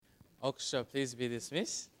Orchestra, please be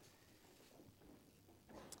dismissed.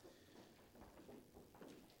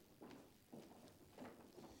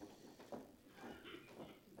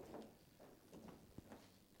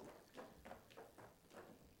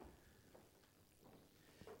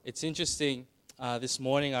 It's interesting, this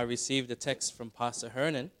morning I received a text from Pastor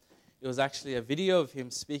Hernan. It was actually a video of him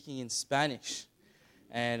speaking in Spanish.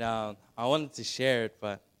 And I wanted to share it,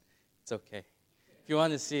 but it's okay. If you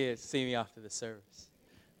want to see it, see me after the service.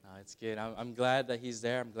 No, it's good. I'm glad that he's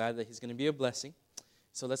there. I'm glad that he's going to be a blessing.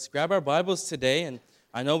 So let's grab our Bibles today. And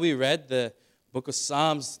I know we read the book of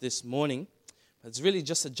Psalms this morning, but it's really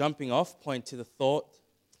just a jumping off point to the thought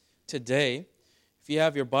today. If you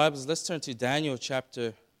have your Bibles, let's turn to Daniel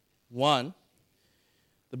chapter 1,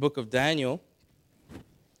 the book of Daniel,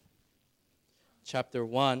 chapter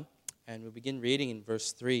 1, and we'll begin reading in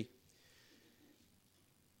verse 3.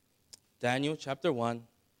 Daniel chapter 1,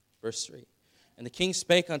 verse 3. And the king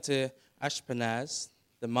spake unto Ashpenaz,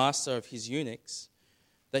 the master of his eunuchs,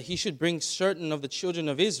 that he should bring certain of the children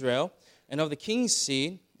of Israel, and of the king's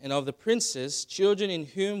seed, and of the princes, children in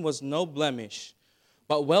whom was no blemish,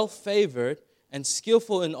 but well favored, and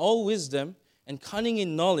skillful in all wisdom, and cunning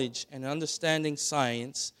in knowledge, and understanding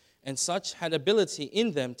science, and such had ability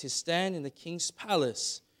in them to stand in the king's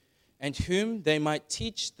palace, and whom they might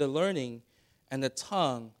teach the learning and the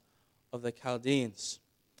tongue of the Chaldeans.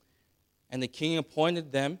 And the king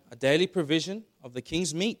appointed them a daily provision of the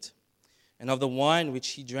king's meat, and of the wine which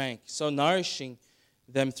he drank, so nourishing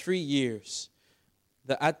them 3 years,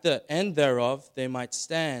 that at the end thereof they might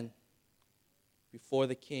stand before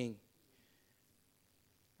the king.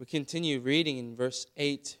 We continue reading in verse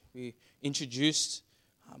 8. We introduced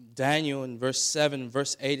Daniel in verse 7.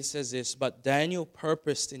 Verse 8 it says this, But Daniel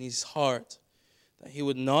purposed in his heart that he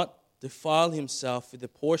would not defile himself with the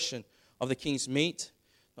portion of the king's meat,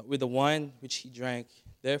 but with the wine which he drank.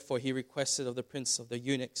 Therefore he requested of the prince of the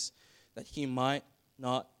eunuchs that he might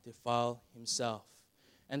not defile himself.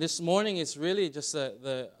 And this morning is really just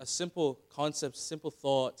a simple concept, simple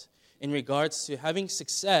thought in regards to having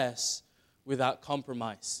success without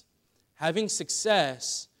compromise. Having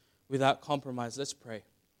success without compromise. Let's pray.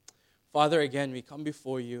 Father, again, we come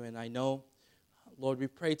before you, and I know, Lord, we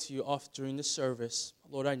pray to you oft during the service.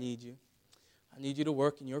 Lord, I need you. I need you to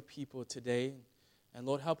work in your people today. And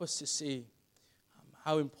Lord, help us to see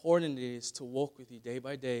how important it is to walk with you day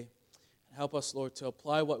by day. And help us, Lord, to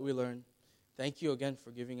apply what we learn. Thank you again for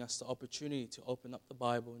giving us the opportunity to open up the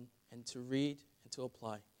Bible and to read and to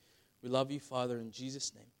apply. We love you, Father, in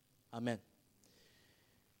Jesus' name. Amen.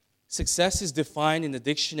 Success is defined in the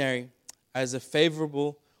dictionary as a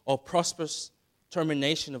favorable or prosperous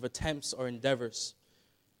termination of attempts or endeavors.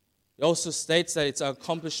 It also states that it's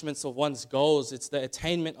accomplishments of one's goals. It's the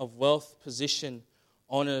attainment of wealth, position,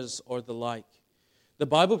 honors, or the like. The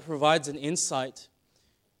Bible provides an insight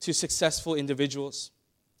to successful individuals.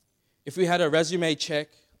 If we had a resume check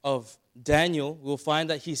of Daniel, we'll find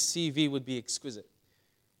that his CV would be exquisite.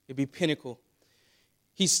 It'd be pinnacle.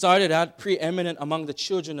 He started out preeminent among the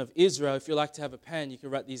children of Israel. If you like to have a pen, you can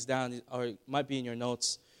write these down, or it might be in your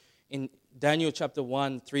notes. In Daniel chapter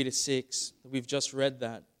 1, 3-6, we've just read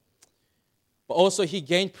that. But also he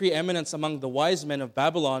gained preeminence among the wise men of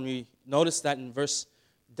Babylon. We noticed that in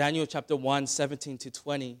Daniel chapter 1,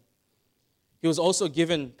 17-20. He was also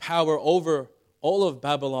given power over all of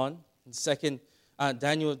Babylon. In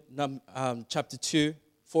Daniel chapter 2,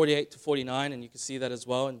 48-49, and you can see that as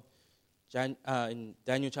well in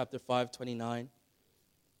Daniel chapter 5, 29.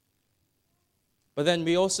 But then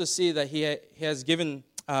we also see that he has given,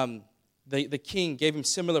 the king gave him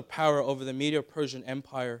similar power over the Medo-Persian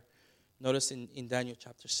Empire. Notice in Daniel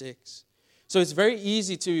chapter 6. So it's very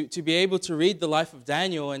easy to be able to read the life of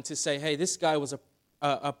Daniel and to say, hey, this guy was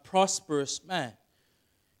a prosperous man.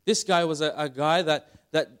 This guy was a guy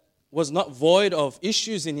that was not void of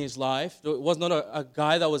issues in his life. It was not a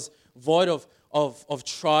guy that was void of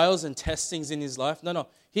trials and testings in his life. No.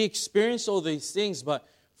 He experienced all these things, but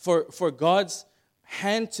for God's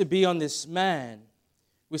hand to be on this man,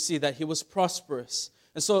 we see that he was prosperous.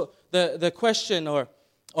 And so the question or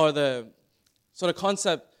the sort of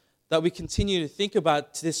concept that we continue to think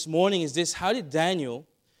about this morning is this: how did Daniel,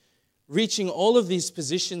 reaching all of these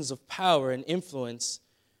positions of power and influence,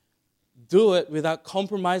 do it without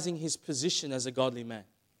compromising his position as a godly man?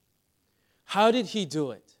 How did he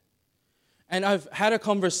do it? And I've had a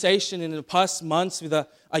conversation in the past months with a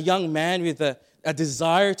young man with a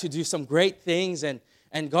desire to do some great things. And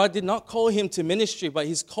God did not call him to ministry, but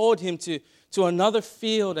He's called him to another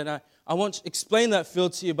field. And I won't explain that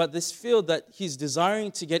field to you, but this field that he's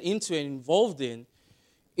desiring to get into and involved in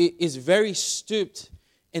is very stooped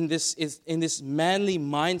in this manly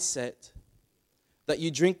mindset that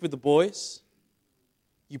you drink with the boys,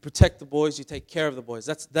 you protect the boys, you take care of the boys.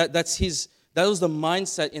 That was the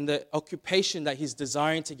mindset in the occupation that he's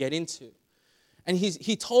desiring to get into. And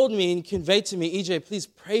he told me and conveyed to me, EJ, please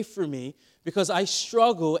pray for me because I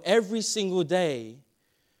struggle every single day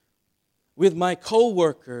with my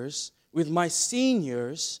co-workers, with my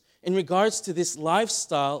seniors, in regards to this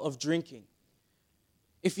lifestyle of drinking.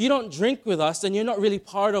 If you don't drink with us, then you're not really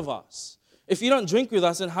part of us. If you don't drink with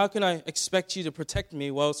us, then how can I expect you to protect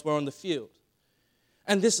me whilst we're on the field?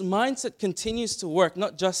 And this mindset continues to work,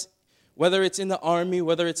 not just whether it's in the army,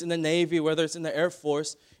 whether it's in the Navy, whether it's in the Air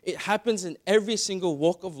Force. It happens in every single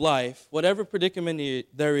walk of life. Whatever predicament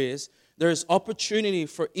there is opportunity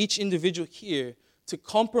for each individual here to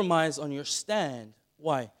compromise on your stand.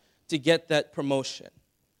 Why? To get that promotion,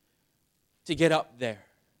 to get up there.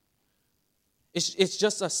 It's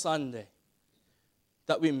just a Sunday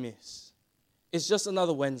that we miss. It's just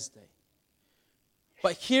another Wednesday.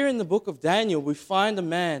 But here in the book of Daniel, we find a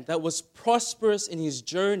man that was prosperous in his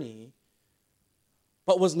journey,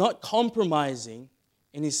 but was not compromising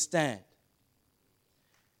in his stand.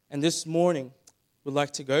 And this morning, we'd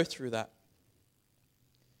like to go through that.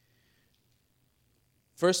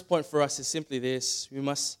 First point for us is simply this: we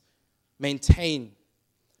must maintain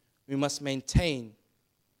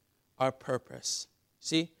our purpose.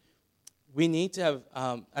 See, we need to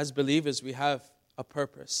have, as believers, we have a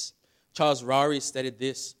purpose. Charles Rowry stated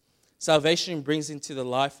this: salvation brings into the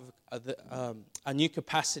life of a new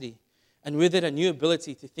capacity, and with it a new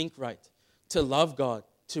ability to think right, to love God,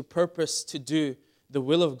 to purpose to do the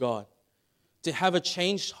will of God, to have a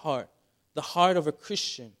changed heart, the heart of a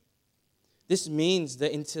Christian. This means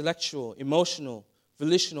the intellectual, emotional,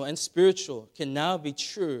 volitional, and spiritual can now be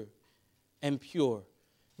true and pure.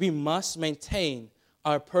 We must maintain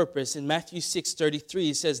our purpose. In Matthew 6:33,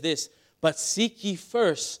 it says this: but seek ye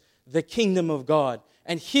first the kingdom of God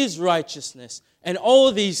and his righteousness, and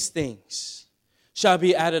all these things shall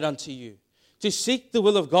be added unto you. To seek the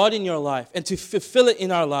will of God in your life and to fulfill it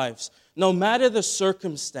in our lives, no matter the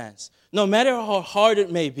circumstance, no matter how hard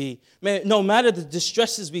it may be, no matter the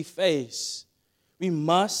distresses we face, we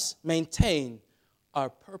must maintain our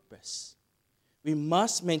purpose. We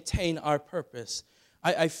must maintain our purpose.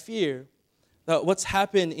 I fear that what's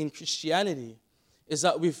happened in Christianity is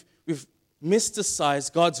that we've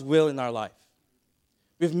mysticized God's will in our life.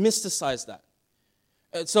 We've mysticized that.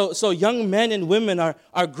 So young men and women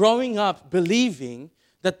are growing up believing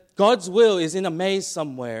that God's will is in a maze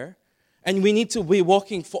somewhere, and we need to be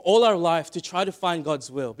walking for all our life to try to find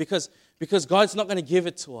God's will because God's not going to give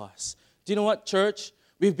it to us. Do you know what, church?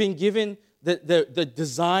 We've been given the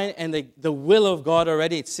design and the will of God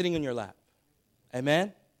already. It's sitting on your lap.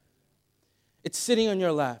 Amen? It's sitting on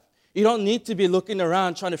your lap. You don't need to be looking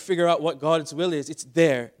around trying to figure out what God's will is. It's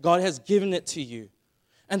there. God has given it to you.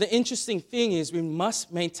 And the interesting thing is we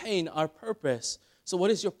must maintain our purpose. So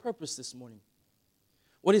what is your purpose this morning?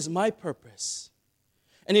 What is my purpose?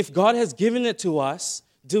 And if God has given it to us,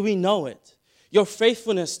 do we know it? Your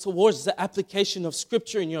faithfulness towards the application of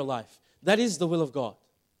Scripture in your life, that is the will of God.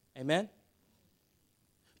 Amen?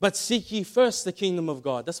 But seek ye first the kingdom of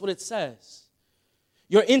God. That's what it says.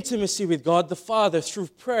 Your intimacy with God the Father through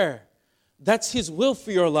prayer. That's his will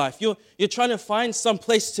for your life. You're trying to find some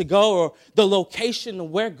place to go or the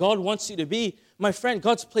location where God wants you to be. My friend,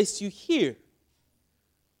 God's placed you here.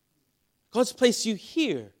 God's placed you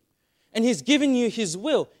here. And he's given you his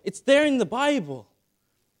will. It's there in the Bible.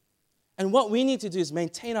 And what we need to do is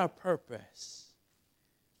maintain our purpose.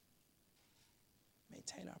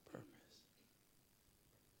 Maintain our purpose.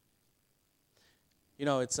 You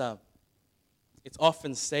know, it's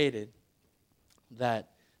often stated that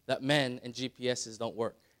men and GPSs don't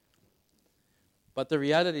work. But the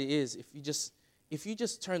reality is, if you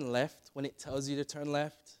just turn left when it tells you to turn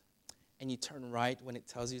left, and you turn right when it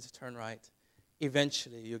tells you to turn right,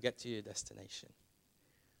 eventually you'll get to your destination.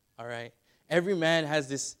 All right? Every man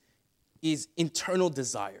has his internal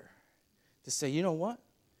desire to say, you know what?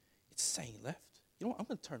 It's saying left. You know what? I'm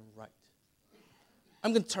going to turn right.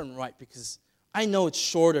 I'm going to turn right because I know it's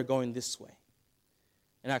shorter going this way.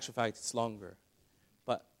 In actual fact, it's longer.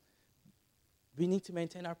 But we need to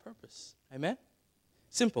maintain our purpose. Amen?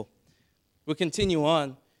 Simple. We'll continue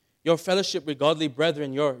on. Your fellowship with godly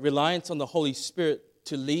brethren, your reliance on the Holy Spirit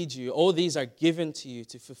to lead you, all these are given to you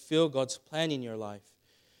to fulfill God's plan in your life.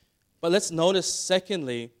 But let's notice,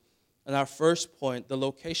 secondly, in our first point, the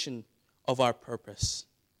location of our purpose.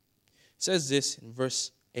 It says this in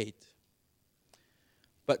verse 8.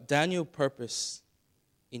 But Daniel purposed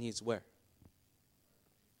in his where?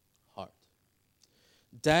 Heart.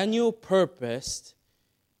 Daniel purposed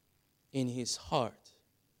in his heart.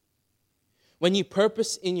 When you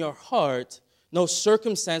purpose in your heart, no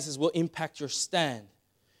circumstances will impact your stand.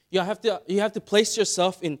 You have to place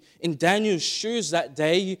yourself in Daniel's shoes that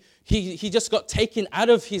day. He just got taken out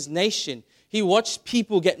of his nation. He watched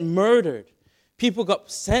people get murdered. People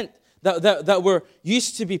got sent that were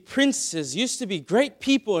used to be princes, used to be great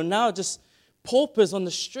people, and now just paupers on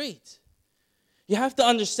the street. You have to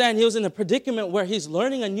understand he was in a predicament where he's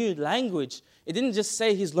learning a new language. It didn't just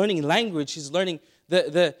say he's learning language, he's learning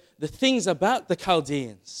the things about the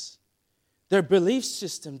Chaldeans, their belief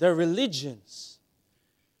system, their religions.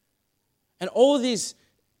 And all these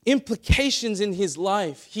implications in his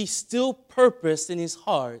life, he still purposed in his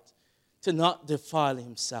heart to not defile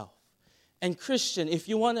himself. And Christian, if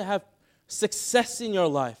you want to have success in your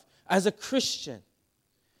life as a Christian,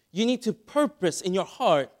 you need to purpose in your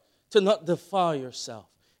heart to not defile yourself.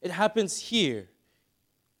 It happens here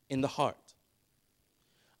in the heart.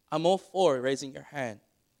 I'm all for raising your hand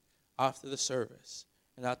after the service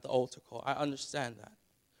and at the altar call. I understand that.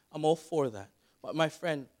 I'm all for that. But my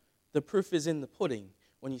friend, the proof is in the pudding.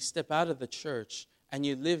 When you step out of the church and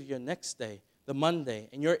you live your next day, the Monday,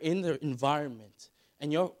 and you're in the environment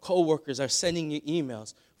and your co-workers are sending you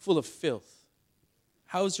emails full of filth.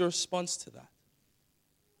 How's your response to that?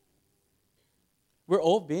 We've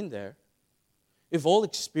all been there. We've all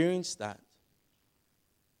experienced that.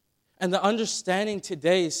 And the understanding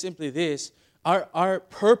today is simply this. Our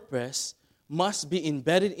purpose must be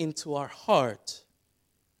embedded into our heart.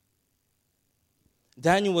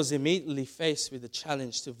 Daniel was immediately faced with the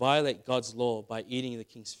challenge to violate God's law by eating the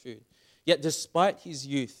king's food. Yet despite his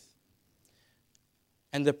youth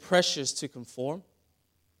and the pressures to conform,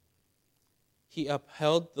 he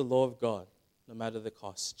upheld the law of God, no matter the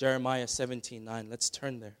cost. Jeremiah 17:9. Let's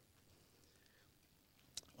turn there.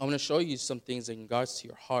 I'm going to show you some things in regards to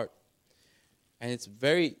your heart. And it's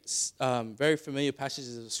very familiar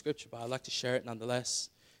passages of the scripture, but I'd like to share it nonetheless.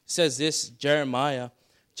 It says this, Jeremiah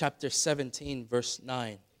chapter 17, verse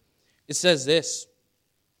 9. It says this.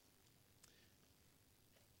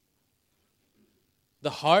 The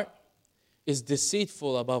heart is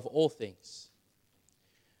deceitful above all things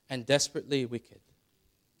and desperately wicked.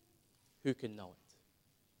 Who can know it?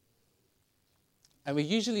 And we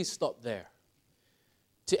usually stop there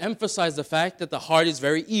to emphasize the fact that the heart is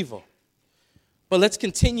very evil. But let's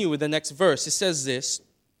continue with the next verse. It says this,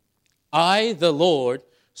 I, the Lord,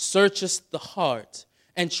 searcheth the heart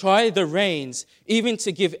and try the reins, even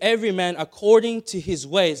to give every man according to his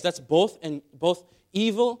ways. That's both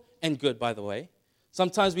evil and good, by the way.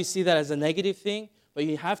 Sometimes we see that as a negative thing, but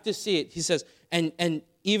you have to see it. He says, and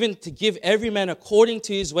even to give every man according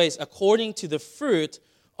to his ways, according to the fruit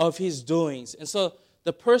of his doings. And so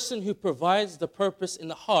the person who provides the purpose in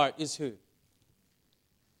the heart is who?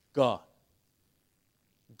 God.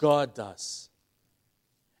 God does.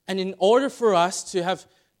 And in order for us to have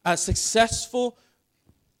a successful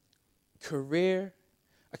career,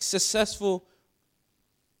 a successful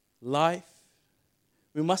life,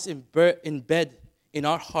 we must embed in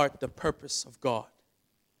our heart the purpose of God.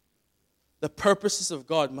 The purposes of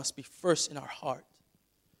God must be first in our heart.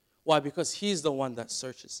 Why? Because He's the one that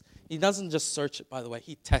searches. He doesn't just search it, by the way.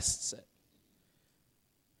 He tests it.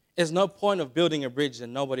 There's no point of building a bridge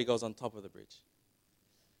and nobody goes on top of the bridge.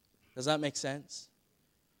 Does that make sense?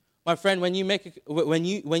 My friend, when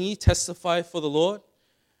you testify for the Lord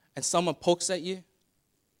and someone pokes at you,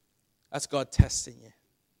 that's God testing you.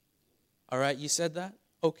 All right, you said that?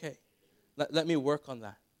 Okay. Let me work on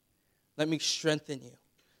that. Let me strengthen you.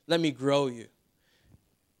 Let me grow you.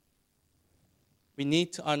 We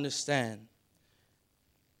need to understand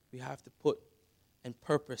we have to put and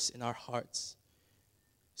purpose in our hearts.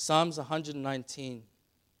 Psalms 119,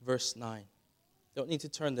 verse 9. Don't need to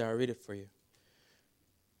turn there. I'll read it for you.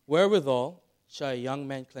 Wherewithal shall a young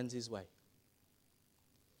man cleanse his way?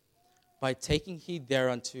 By taking heed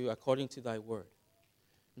thereunto according to thy word.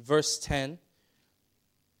 Verse 10.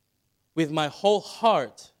 With my whole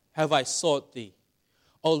heart have I sought thee.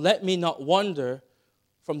 Oh, let me not wander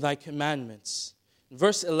from thy commandments.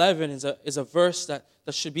 Verse 11 is a verse that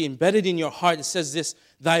should be embedded in your heart. It says this,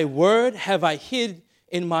 thy word have I hid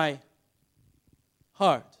in my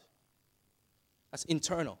heart. That's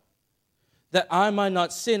internal. That I might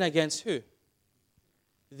not sin against who?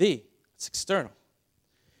 Thee. It's external.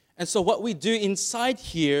 And so what we do inside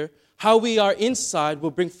here, how we are inside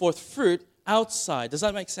will bring forth fruit outside. Does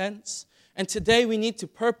that make sense? And today we need to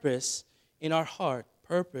purpose in our heart.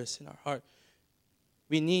 Purpose in our heart.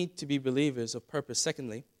 We need to be believers of purpose.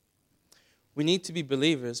 Secondly, we need to be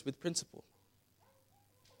believers with principle.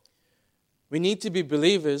 We need to be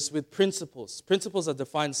believers with principles. Principles are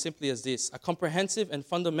defined simply as this: a comprehensive and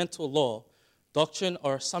fundamental law, doctrine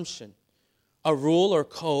or assumption, a rule or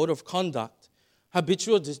code of conduct,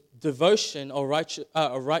 habitual devotion or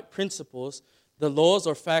right principles, the laws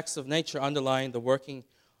or facts of nature underlying the working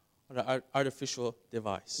of the artificial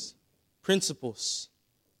device. Principles.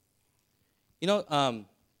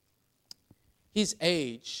 His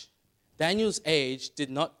age, Daniel's age, did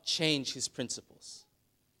not change his principles.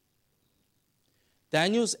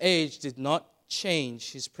 Daniel's age did not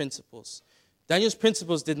change his principles. Daniel's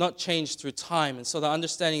principles did not change through time. And so the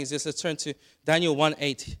understanding is this. Let's turn to Daniel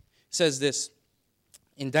 1:8. It says this.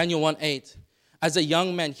 In Daniel 1:8, as a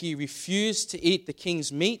young man, he refused to eat the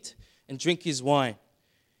king's meat and drink his wine.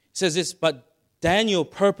 It says this, but Daniel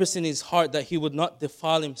purposed in his heart that he would not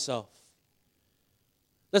defile himself.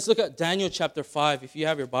 Let's look at Daniel chapter 5. If you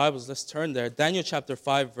have your Bibles, let's turn there. Daniel chapter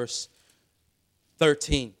 5, verse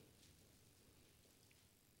 13.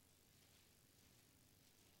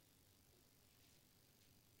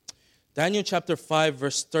 Daniel chapter 5,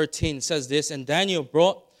 verse 13 says this, and Daniel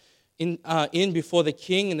brought in before the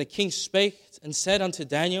king, and the king spake and said unto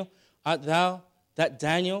Daniel, art thou that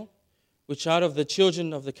Daniel, which out of the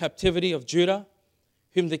children of the captivity of Judah,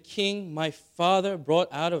 whom the king my father brought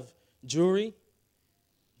out of Jewry?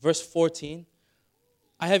 Verse 14,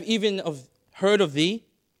 I have even heard of thee,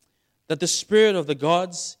 that the spirit of the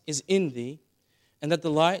gods is in thee, and that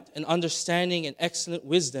the light and understanding and excellent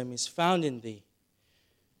wisdom is found in thee.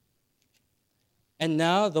 And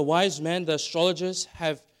now the wise men, the astrologers,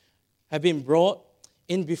 have been brought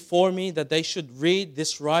in before me, that they should read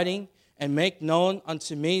this writing and make known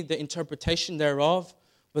unto me the interpretation thereof,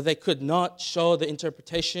 but they could not show the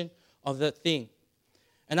interpretation of that thing.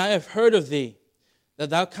 And I have heard of thee,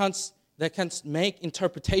 that thou canst make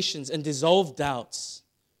interpretations and dissolve doubts.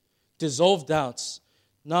 Dissolve doubts.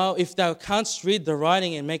 Now, if thou canst read the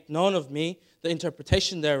writing and make known of me the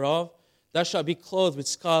interpretation thereof, thou shalt be clothed with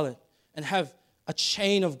scarlet, and have a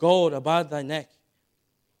chain of gold about thy neck,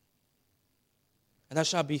 and thou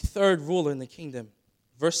shalt be third ruler in the kingdom.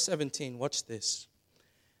 Verse 17, watch this.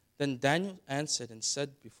 Then Daniel answered and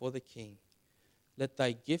said before the king, let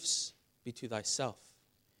thy gifts be to thyself,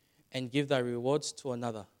 and give thy rewards to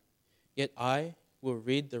another. Yet I will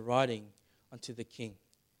read the writing unto the king,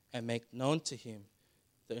 and make known to him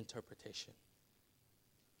the interpretation.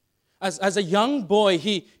 As a young boy,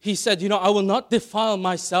 he said, I will not defile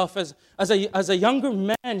myself. As a younger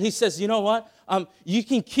man, he says, you know what? You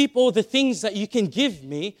can keep all the things that you can give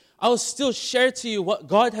me. I will still share to you what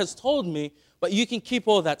God has told me, but you can keep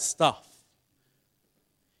all that stuff.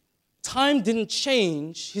 Time didn't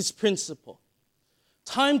change his principle.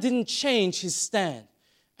 Time didn't change his stand.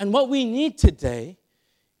 And what we need today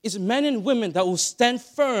is men and women that will stand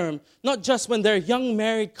firm, not just when they're young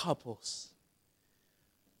married couples,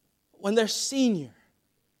 when they're senior,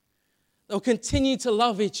 that will continue to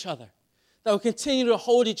love each other, that will continue to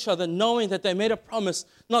hold each other, knowing that they made a promise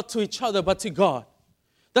not to each other but to God.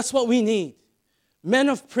 That's what we need. Men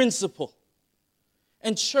of principle.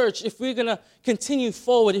 And church, if we're going to continue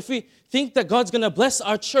forward, if we think that God's going to bless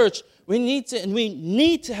our church, we need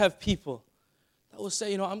to have people that will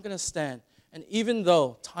say, I'm going to stand. And even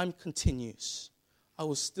though time continues, I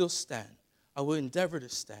will still stand. I will endeavor to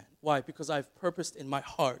stand. Why? Because I've purposed in my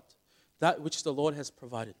heart that which the Lord has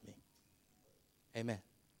provided me. Amen.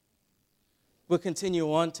 We'll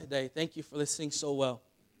continue on today. Thank you for listening so well.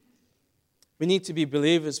 We need to be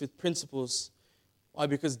believers with principles. Why?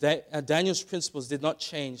 Because Daniel's principles did not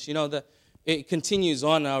change. It continues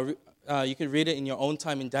on. You can read it in your own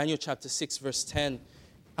time in Daniel chapter 6, verse 10.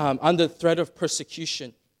 Under threat of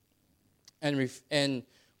persecution and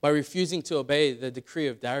by refusing to obey the decree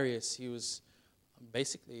of Darius, he was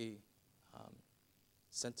basically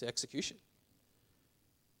sent to execution.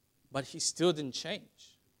 But he still didn't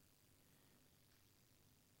change.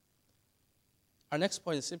 Our next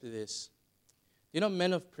point is simply this.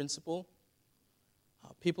 Men of principle,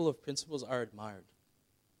 people of principles are admired.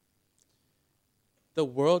 The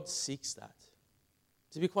world seeks that.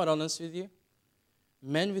 To be quite honest with you,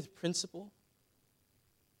 men with principle,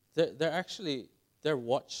 they're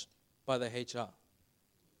watched by the HR.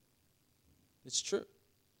 It's true.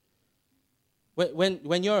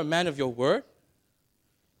 When you're a man of your word,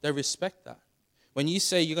 they respect that. When you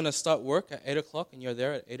say you're going to start work at 8 o'clock and you're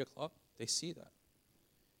there at 8 o'clock, they see that.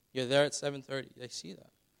 You're there at 7:30, they see that.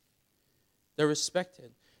 They're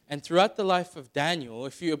respected. And throughout the life of Daniel,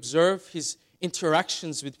 if you observe his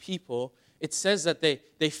interactions with people, it says that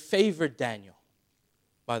they favored Daniel,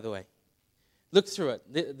 by the way. Look through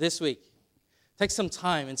it this week. Take some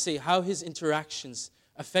time and see how his interactions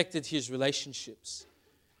affected his relationships.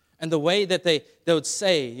 And the way that they would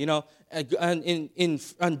say, in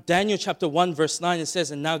Daniel chapter 1, verse 9, it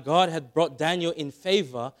says, and now God had brought Daniel in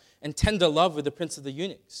favor and tender love with the prince of the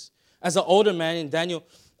eunuchs. As an older man, in Daniel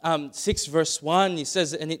 6, verse 1, he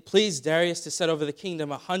says, and it pleased Darius to set over the kingdom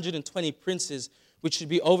 120 princes, which should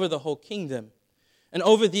be over the whole kingdom. And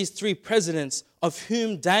over these 3 presidents, of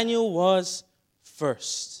whom Daniel was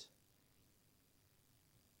first.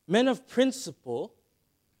 Men of principle,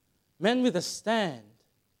 men with a stand,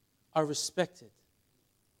 are respected.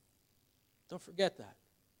 Don't forget that.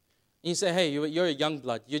 And you say, hey, you're a young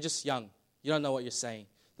blood. You're just young. You don't know what you're saying.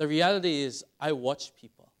 The reality is, I watch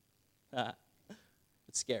people.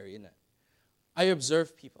 It's scary, isn't it? I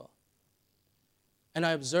observe people. And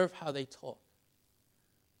I observe how they talk.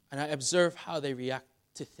 And I observe how they react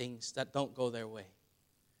to things that don't go their way.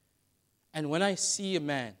 And when I see a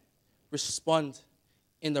man respond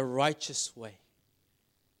in the righteous way,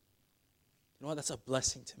 you know what? That's a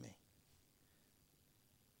blessing to me.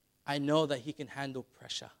 I know that he can handle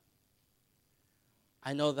pressure.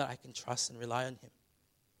 I know that I can trust and rely on him.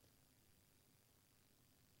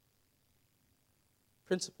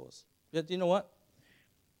 Principles. But you know what?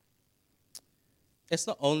 It's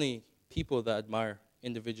not only people that admire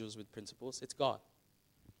individuals with principles, it's God.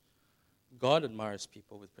 God admires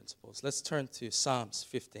people with principles. Let's turn to Psalms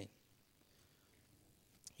 15.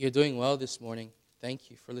 You're doing well this morning. Thank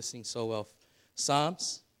you for listening so well.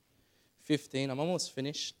 Psalms 15. I'm almost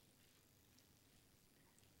finished.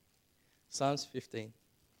 Psalms 15.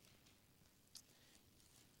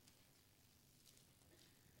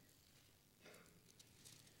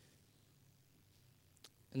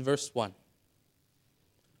 In verse 1.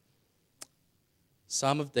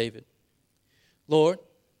 Psalm of David. Lord,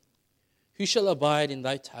 who shall abide in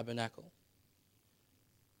thy tabernacle?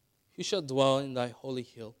 Who shall dwell in thy holy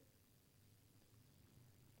hill?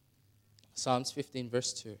 Psalms 15,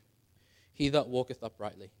 verse 2. He that walketh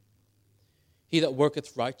uprightly, he that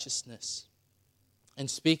worketh righteousness, and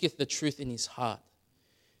speaketh the truth in his heart,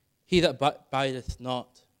 he that biteth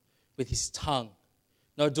not with his tongue,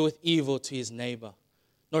 nor doeth evil to his neighbor,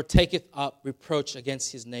 nor taketh up reproach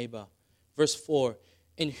against his neighbor. Verse 4.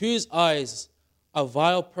 In whose eyes a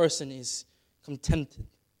vile person is contempted,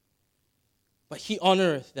 but he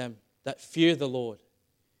honoreth them that fear the Lord.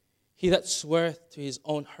 He that sweareth to his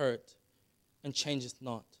own hurt and changeth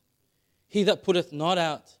not. He that putteth not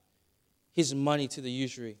out his money to the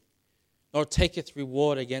usury, nor taketh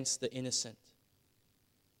reward against the innocent.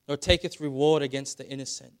 Nor taketh reward against the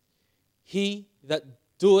innocent. He that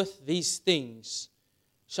doeth these things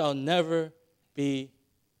shall never be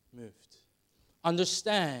moved.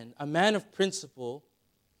 Understand, a man of principle.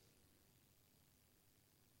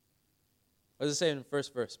 What does it say in the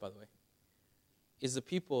first verse, by the way? Is the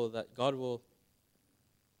people that God will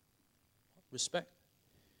respect.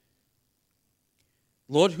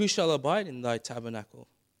 Lord, who shall abide in thy tabernacle?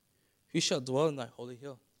 Who shall dwell in thy holy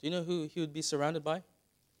hill? Do you know who he would be surrounded by?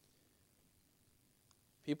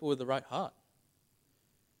 People with the right heart.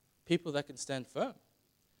 People that can stand firm.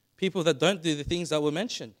 People that don't do the things that were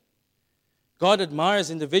mentioned. God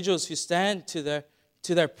admires individuals who stand to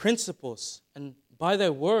their principles and by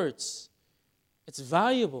their words. It's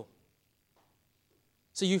valuable.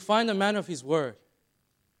 So you find a man of his word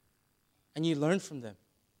and you learn from them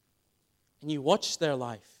and you watch their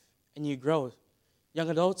life and you grow. Young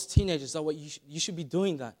adults, teenagers, are what you should be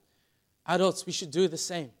doing that. Adults, we should do the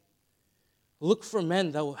same. Look for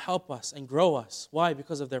men that will help us and grow us. Why?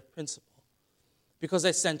 Because of their principle. Because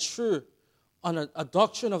they stand true on a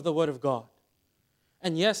doctrine of the Word of God.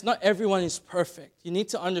 And yes, not everyone is perfect. You need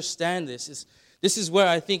to understand this. This is where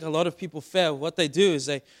I think a lot of people fail. What they do is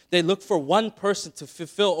they look for one person to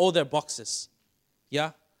fulfill all their boxes.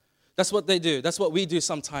 Yeah? That's what they do. That's what we do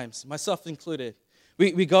sometimes, myself included.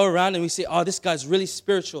 We go around and we say, oh, this guy's really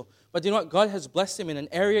spiritual. But you know what? God has blessed him in an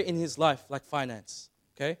area in his life like finance.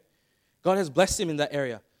 Okay? God has blessed him in that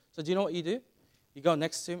area. So do you know what you do? You go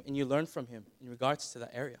next to him and you learn from him in regards to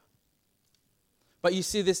that area. But you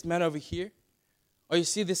see this man over here, or you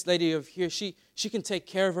see this lady over here, she can take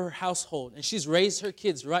care of her household, and she's raised her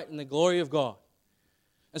kids right in the glory of God.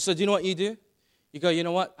 And so do you know what you do? You go, you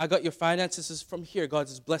know what? I got your finances from here. God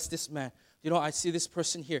has blessed this man. You know, I see this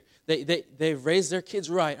person here. They've raised their kids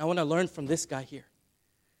right. I want to learn from this guy here.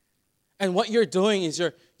 And what you're doing is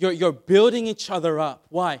you're building each other up.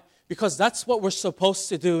 Why? Because that's what we're supposed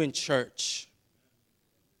to do in church.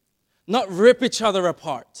 Not rip each other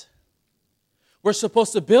apart. We're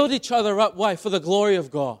supposed to build each other up. Why? For the glory of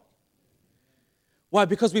God. Why?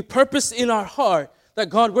 Because we purpose in our heart that,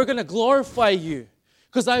 God, we're going to glorify you.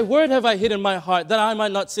 Because thy word have I hid in my heart, that I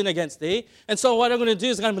might not sin against thee. And so what I'm going to do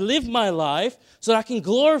is I'm going to live my life so that I can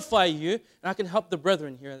glorify you and I can help the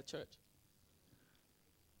brethren here at the church.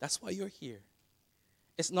 That's why you're here.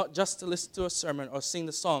 It's not just to listen to a sermon or sing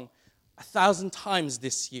the song 1,000 times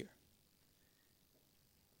this year.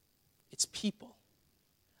 It's people.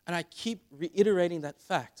 And I keep reiterating that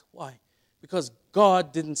fact. Why? Because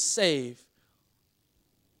God didn't save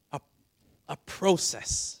a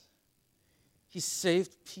process. He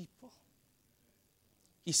saved people.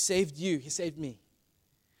 He saved you. He saved me.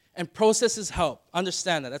 And processes help.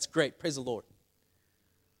 Understand that. That's great. Praise the Lord.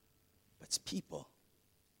 But it's people.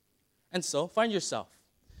 And so, find yourself.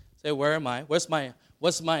 Say, where am I? What's my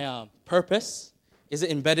purpose? Is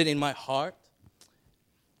it embedded in my heart?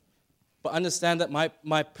 But understand that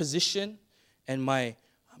my position and my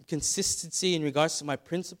consistency in regards to my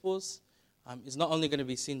principles is not only going to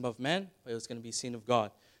be seen of men, but it's going to be seen of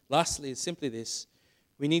God. Lastly, simply this.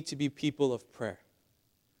 We need to be people of prayer.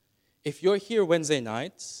 If you're here Wednesday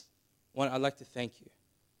nights, I'd like to thank you.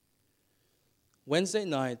 Wednesday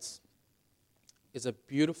nights is a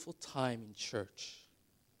beautiful time in church.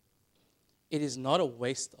 It is not a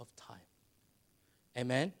waste of time.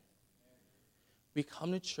 Amen? We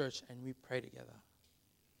come to church and we pray together.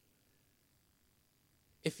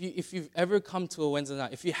 If you've ever come to a Wednesday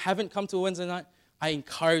night, if you haven't come to a Wednesday night, I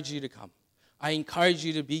encourage you to come. I encourage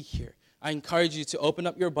you to be here. I encourage you to open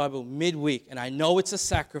up your Bible midweek. And I know it's a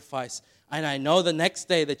sacrifice. And I know the next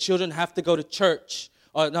day the children have to go to church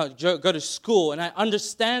or no, go to school. And I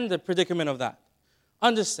understand the predicament of that.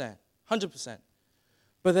 Understand, 100%.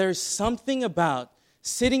 But there is something about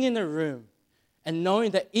sitting in a room and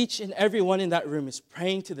knowing that each and every one in that room is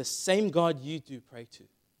praying to the same God you do pray to.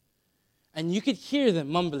 And you could hear them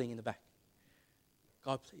mumbling in the back.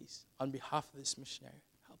 God, please, on behalf of this missionary,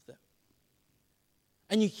 help them.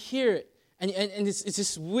 And you hear it. And it's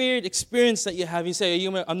this weird experience that you have. You say,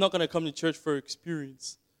 I'm not going to come to church for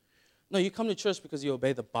experience. No, you come to church because you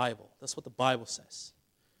obey the Bible. That's what the Bible says.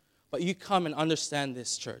 But you come and understand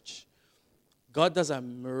this, church. God does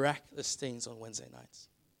miraculous things on Wednesday nights.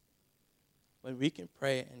 When we can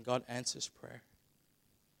pray and God answers prayer.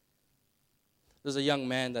 There's a young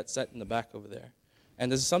man that sat in the back over there.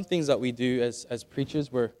 And there's some things that we do as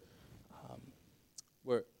preachers. We're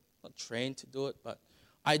not trained to do it, but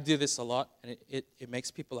I do this a lot, and it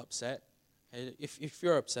makes people upset. And if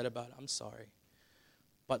you're upset about it, I'm sorry.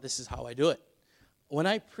 But this is how I do it. When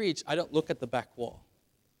I preach, I don't look at the back wall.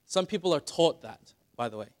 Some people are taught that, by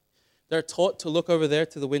the way. They're taught to look over there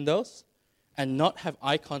to the windows and not have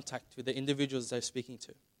eye contact with the individuals they're speaking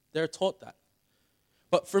to. They're taught that.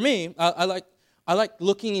 But for me, I like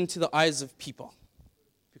looking into the eyes of people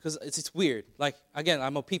because it's weird. Like, again,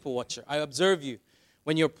 I'm a people watcher. I observe you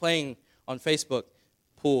when you're playing on Facebook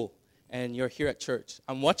pool and you're here at church.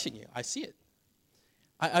 I'm watching you. I see it.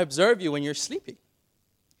 I observe you when you're sleeping.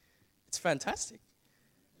 It's fantastic.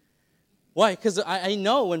 Why? Because I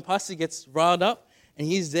know when Pastor gets riled up and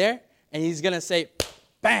he's there and he's going to say,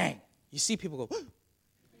 bang. You see people go,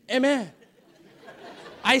 amen.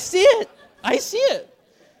 I see it. I see it.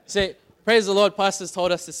 Say, praise the Lord, Pastor's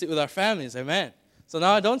told us to sit with our families. Amen. So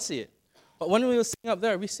now I don't see it. But when we were sitting up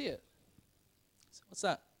there, we see it. So what's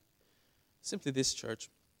that? Simply this, church.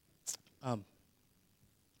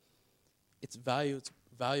 It's valuable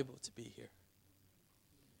to be here.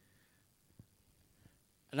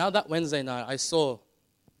 And now that Wednesday night, I saw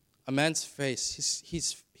a man's face.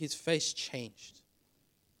 His face changed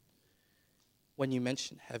when you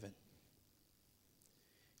mentioned heaven.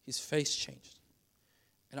 His face changed.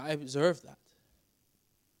 And I observed that.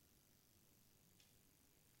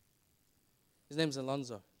 His name's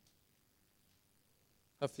Alonzo.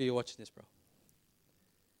 Hopefully you're watching this, bro.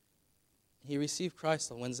 He received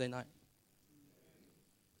Christ on Wednesday night.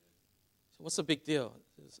 So what's the big deal?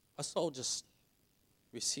 A soul just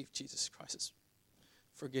received Jesus Christ's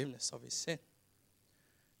forgiveness of his sin.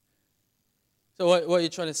 So what are you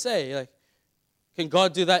trying to say? Like, can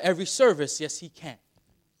God do that every service? Yes, he can.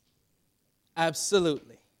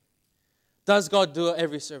 Absolutely. Does God do it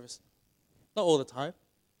every service? Not all the time.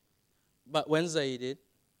 But Wednesday he did.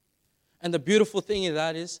 And the beautiful thing in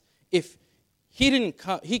that is, if he didn't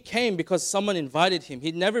come, he came because someone invited him.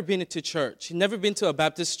 He'd never been to church. He'd never been to a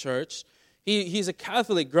Baptist church. He's a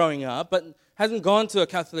Catholic growing up, but hasn't gone to a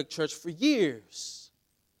Catholic church for years.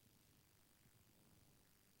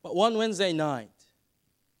 But one Wednesday night,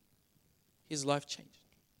 his life changed.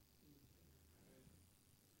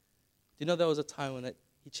 Do you know there was a time when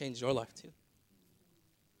he changed your life too?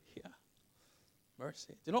 Yeah.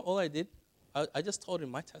 Mercy. Do you know all I did? I just told him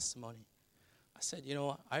my testimony. I said, you know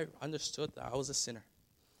what? I understood that I was a sinner.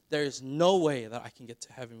 there is no way that I can get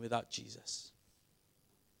to heaven without Jesus.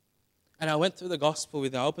 And I went through the gospel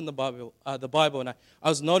with him. I opened the Bible, and I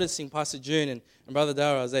was noticing Pastor June and Brother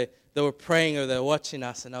Darrell as they were praying or they were watching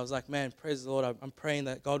us. And I was like, man, praise the Lord. I'm praying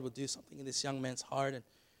that God will do something in this young man's heart.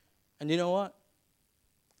 And you know what?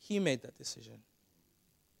 He made that decision.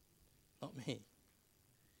 Not me.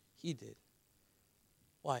 He did.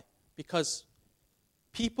 Why? Because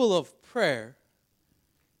people of prayer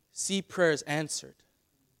see prayers answered.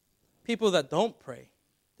 People that don't pray,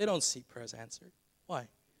 they don't see prayers answered. Why?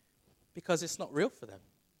 Because it's not real for them.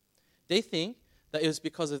 They think that it was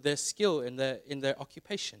because of their skill in their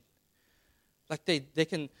occupation. Like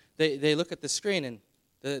they look at the screen and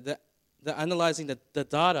they're analyzing the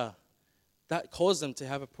data that caused them to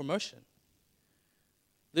have a promotion.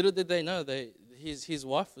 Little did they know his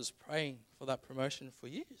wife was praying for that promotion for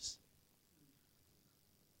years.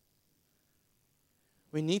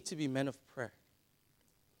 We need to be men of prayer.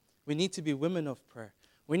 We need to be women of prayer.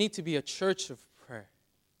 We need to be a church of prayer.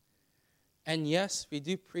 And yes, we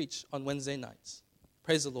do preach on Wednesday nights.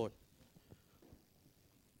 Praise the Lord.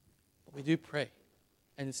 But we do pray,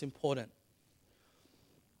 and it's important.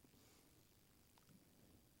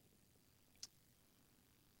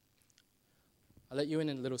 I'll let you in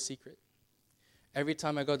a little secret. Every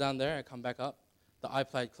time I go down there and come back up, the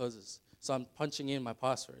iPad closes. So I'm punching in my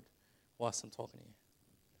password whilst I'm talking to you.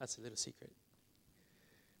 That's a little secret.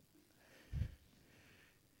 You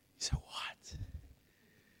say, what?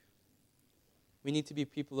 We need to be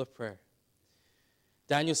people of prayer.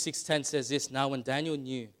 Daniel 6:10 says this, now when Daniel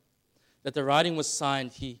knew that the writing was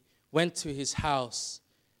signed, he went to his house,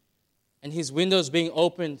 and his windows being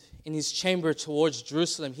opened in his chamber towards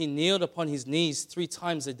Jerusalem, he kneeled upon his knees 3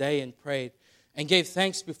 times a day and prayed, and gave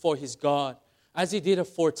thanks before his God, as he did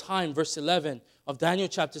aforetime. Verse 11 of Daniel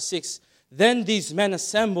chapter 6, then these men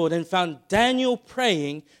assembled and found Daniel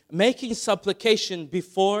praying, making supplication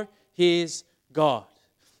before his God.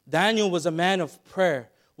 Daniel was a man of prayer.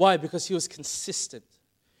 Why? Because he was consistent.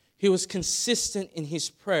 He was consistent in his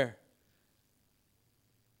prayer.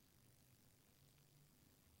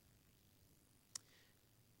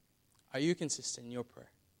 Are you consistent in your prayer?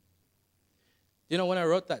 You know, when I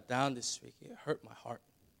wrote that down this week, it hurt my heart.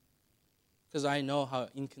 Because I know how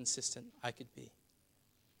inconsistent I could be.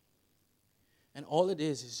 And all it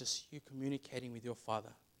is just you communicating with your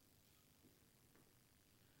Father.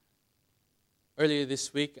 Earlier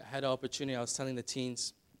this week, I had an opportunity, I was telling the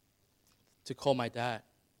teens to call my dad.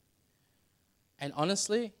 And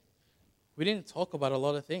honestly, we didn't talk about a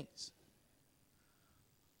lot of things.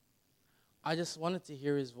 I just wanted to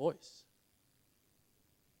hear his voice.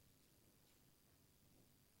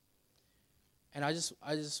 And I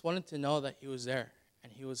just wanted to know that he was there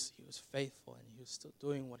and he was faithful and he was still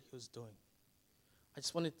doing what he was doing. I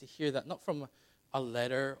just wanted to hear that, not from a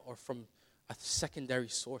letter or from a secondary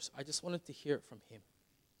source. I just wanted to hear it from him.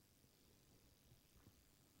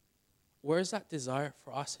 Where is that desire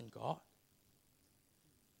for us in God?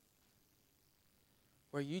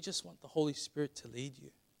 Where you just want the Holy Spirit to lead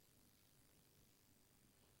you.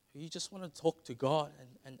 You just want to talk to God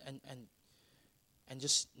and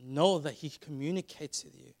just know that He communicates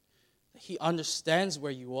with you, that He understands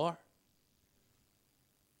where you are.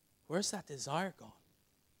 Where's that desire gone?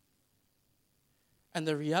 And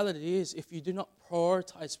the reality is, if you do not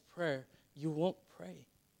prioritize prayer, you won't pray.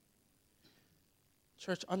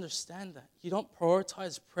 Church, understand that. You don't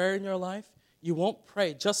prioritize prayer in your life, you won't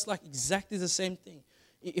pray. Just like exactly the same thing.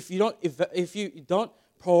 If you don't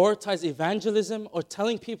prioritize evangelism or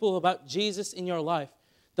telling people about Jesus in your life,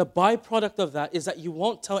 the byproduct of that is that you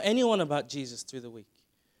won't tell anyone about Jesus through the week.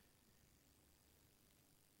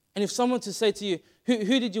 And if someone to say to you,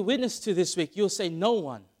 who did you witness to this week? You'll say, no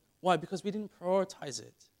one. Why? Because we didn't prioritize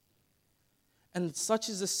it. And such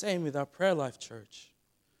is the same with our prayer life, church.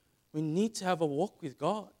 We need to have a walk with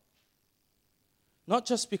God. Not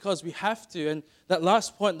just because we have to. And that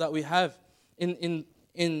last point that we have in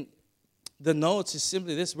the notes is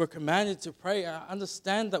simply this. We're commanded to pray. I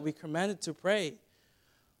understand that we're commanded to pray.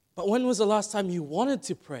 But when was the last time you wanted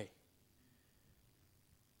to pray?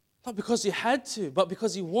 Not because you had to, but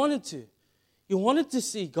because you wanted to. You wanted to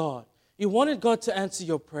see God. You wanted God to answer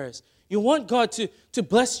your prayers. You want God to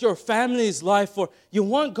bless your family's life, or you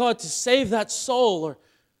want God to save that soul, or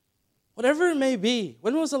whatever it may be.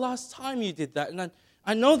 When was the last time you did that? And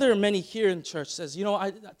I know there are many here in church that says,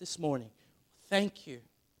 I did that this morning. Thank you.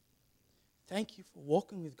 Thank you for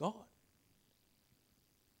walking with God.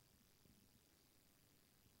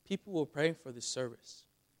 People were praying for this service.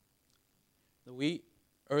 The wee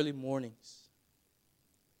early mornings.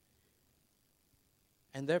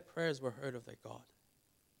 And their prayers were heard of their God.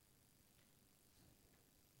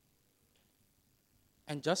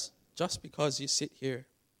 And just because you sit here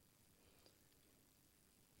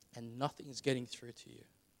and nothing's getting through to you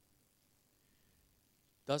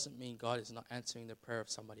doesn't mean God is not answering the prayer of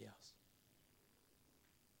somebody else.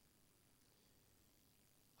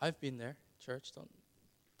 I've been there, church.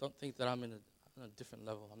 Don't think that I'm on a different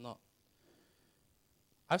level. I'm not.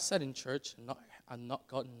 I've sat in church and not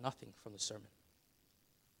gotten nothing from the sermon.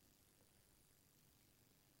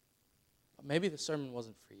 But maybe the sermon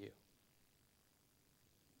wasn't for you.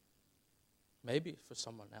 Maybe for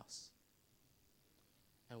someone else.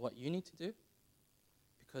 And what you need to do,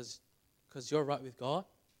 because you're right with God,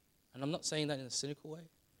 and I'm not saying that in a cynical way,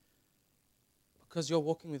 because you're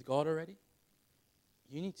walking with God already,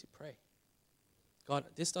 you need to pray. God,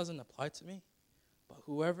 this doesn't apply to me, but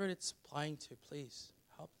whoever it's applying to, please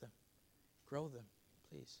help them, grow them,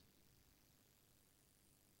 please.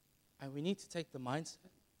 And we need to take the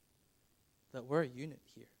mindset that we're a unit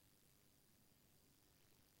here.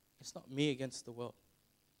 It's not me against the world.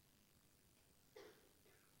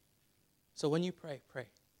 So when you pray, pray.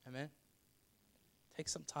 Amen? Take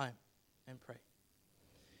some time and pray.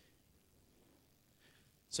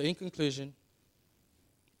 So in conclusion,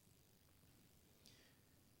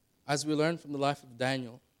 as we learn from the life of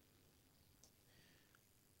Daniel,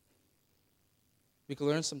 we can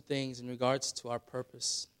learn some things in regards to our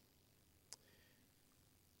purpose.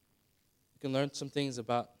 We can learn some things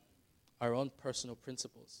about our own personal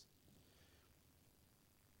principles.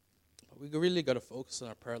 But we really got to focus on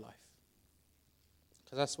our prayer life,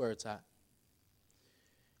 because that's where it's at.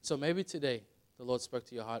 So maybe today the Lord spoke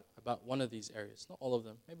to your heart about one of these areas. Not all of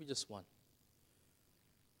them, maybe just one.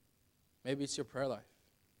 Maybe it's your prayer life.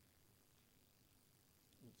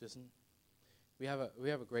 We have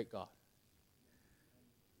a great God.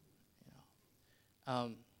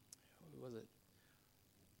 Who was it?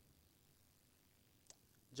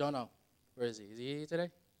 Jono, where is he? Is he here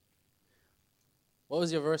today? What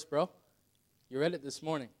was your verse, bro? You read it this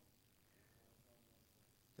morning.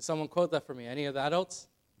 Can someone quote that for me? Any of the adults?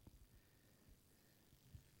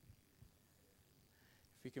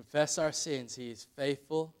 If we confess our sins, he is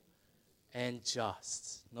faithful and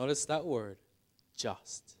just. Notice that word,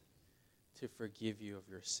 just, to forgive you of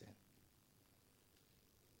your sin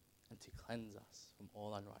and to cleanse us from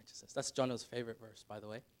all unrighteousness. That's Jono's favorite verse, by the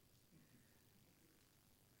way.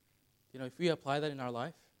 You know, if we apply that in our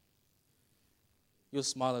life, you'll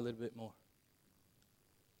smile a little bit more.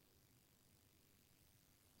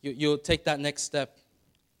 You'll take that next step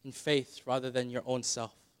in faith rather than your own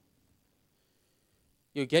self.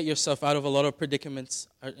 You'll get yourself out of a lot of predicaments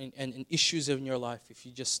and issues in your life if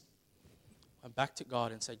you just went back to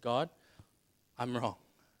God and said, God, I'm wrong.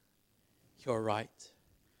 You're right.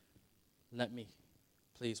 Let me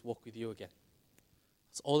please walk with you again.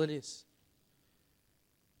 That's all it is.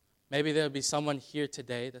 Maybe there'll be someone here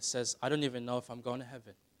today that says, I don't even know if I'm going to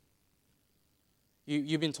heaven.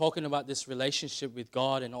 You've been talking about this relationship with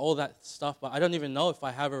God and all that stuff, but I don't even know if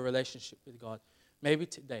I have a relationship with God. Maybe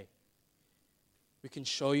today we can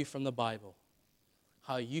show you from the Bible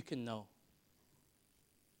how you can know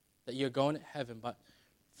that you're going to heaven, but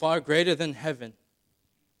far greater than heaven,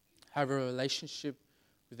 have a relationship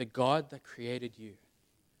with the God that created you,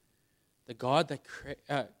 the God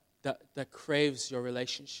that craves your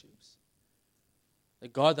relationships, the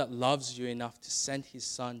God that loves you enough to send his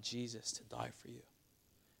son Jesus to die for you.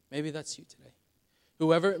 Maybe that's you today.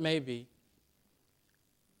 Whoever it may be,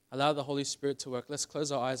 allow the Holy Spirit to work. Let's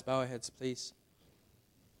close our eyes, bow our heads, please.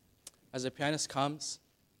 As the pianist comes,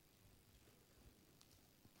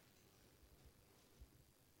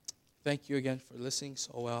 thank you again for listening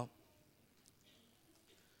so well.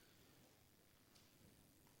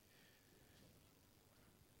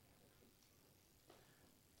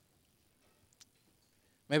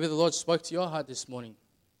 Maybe the Lord spoke to your heart this morning.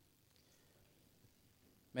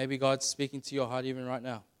 Maybe God's speaking to your heart even right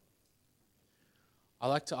now. I'd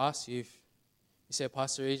like to ask you, if you say,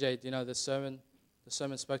 Pastor EJ, you know, the sermon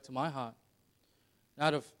spoke to my heart.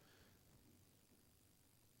 Out of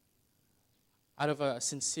a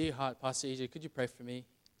sincere heart, Pastor EJ, could you pray for me?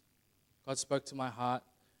 God spoke to my heart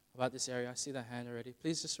about this area. I see that hand already.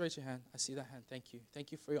 Please just raise your hand. I see that hand. Thank you.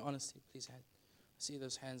 Thank you for your honesty. Please, hand. I see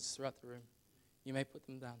those hands throughout the room. You may put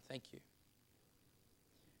them down. Thank you.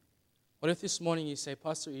 What if this morning you say,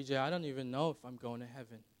 Pastor EJ, I don't even know if I'm going to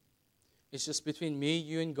heaven. It's just between me,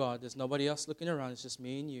 you, and God. There's nobody else looking around. It's just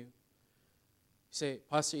me and you. You say,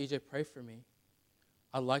 Pastor EJ, pray for me.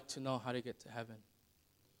 I'd like to know how to get to heaven.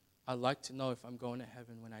 I'd like to know if I'm going to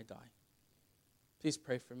heaven when I die. Please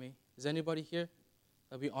pray for me. Is anybody here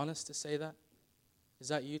that'll be honest to say that? Is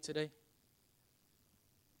that you today?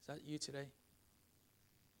 Is that you today?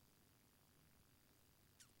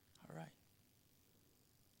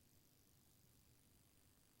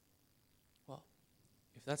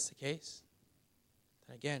 If that's the case,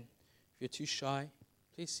 then again, if you're too shy,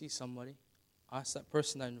 please see somebody. Ask that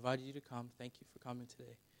person that invited you to come, thank you for coming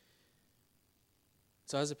today.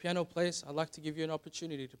 So as the piano plays, I'd like to give you an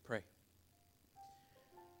opportunity to pray.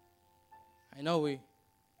 I know we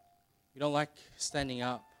don't like standing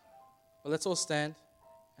up, but let's all stand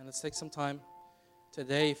and let's take some time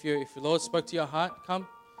today. If the Lord spoke to your heart, come,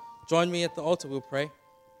 join me at the altar, we'll pray.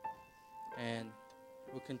 And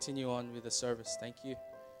we'll continue on with the service. Thank you.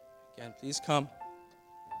 Again, please come.